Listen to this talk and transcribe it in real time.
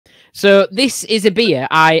So this is a beer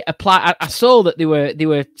I saw that they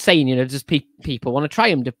were saying, you know, does people want to try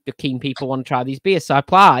them? Do the keen people want to try these beers? So I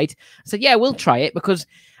applied. I said, yeah, we'll try it because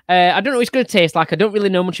I don't know what it's going to taste like. I don't really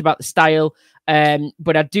know much about the style,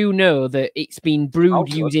 but I do know that it's been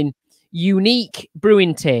brewed using unique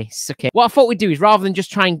brewing tastes. Okay, what I thought we'd do is rather than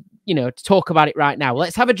just trying, you know, to talk about it right now,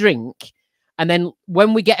 let's have a drink, and then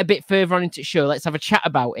when we get a bit further on into the show, let's have a chat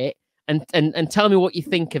about it and tell me what you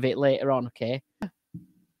think of it later on. Okay.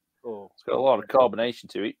 Oh, it's got a lot of carbonation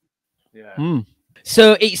to it. Yeah.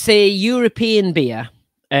 So it's a European beer.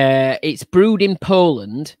 It's brewed in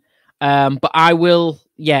Poland. But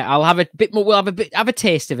I'll have a bit more. We'll have a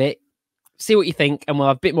taste of it, see what you think, and we'll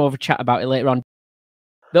have a bit more of a chat about it later on.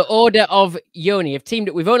 The Order of Yoni have teamed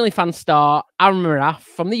up with OnlyFans star Aaron Marath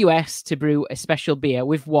from the US to brew a special beer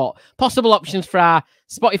with what possible options for our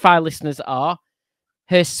Spotify listeners are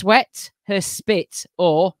her sweat, her spit,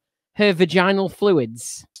 or her vaginal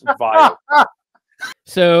fluids. Vile.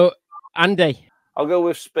 So, Andy, I'll go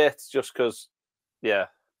with spit just because, yeah.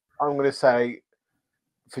 I'm going to say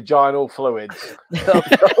vaginal fluids.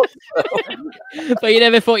 But you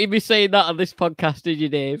never thought you'd be saying that on this podcast, did you,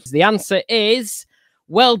 Dave? The answer is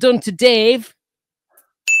well done to Dave.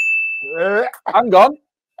 Hang on.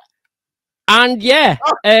 And yeah.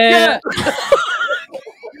 Get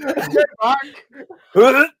back.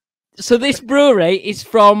 So this brewery is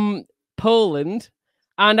from Poland,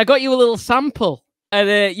 and I got you a little sample,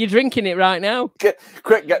 and you're drinking it right now.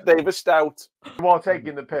 Quick, get Dave a stout. You are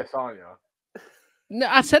taking the piss, aren't you? No,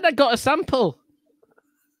 I said I got a sample.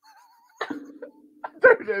 I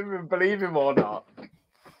don't even believe him or not.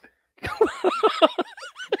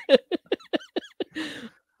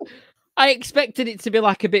 I expected it to be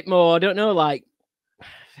like a bit more, I don't know, like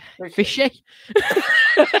fishy.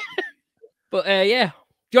 But yeah.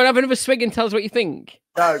 Do you want to have another swig and tell us what you think?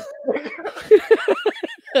 No.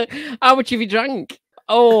 How much have you drank?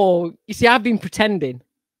 Oh, you see, I've been pretending.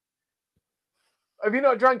 Have you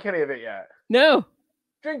not drank any of it yet? No.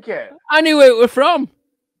 Drink it. I knew where it were from.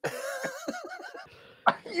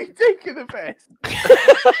 Are you taking the piss?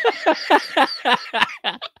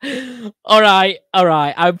 All right.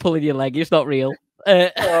 I'm pulling your leg. It's not real.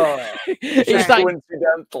 It's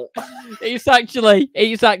coincidental. It's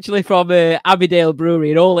actually from Abbeydale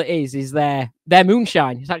Brewery, and all it is their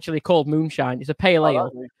moonshine. It's actually called moonshine. It's a pale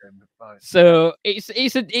ale. So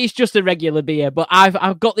it's just a regular beer. But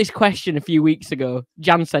I've got this question a few weeks ago.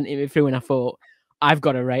 Jan sent it me through, and I thought I've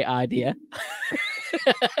got a right idea.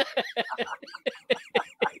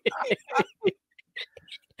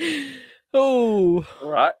 Oh, all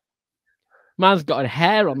right. Man's got a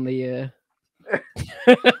hair on the.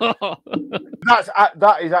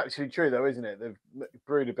 That is actually true, though, isn't it? They've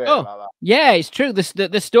brewed a beer like that. Yeah, it's true.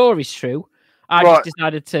 The story's true. I just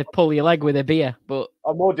decided to pull your leg with a beer, but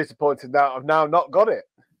I'm more disappointed now. I've now not got it.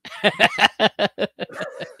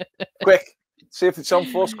 Quick, see if it's on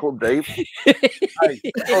Force Club, Dave. Hey,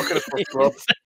 talking of Force Club.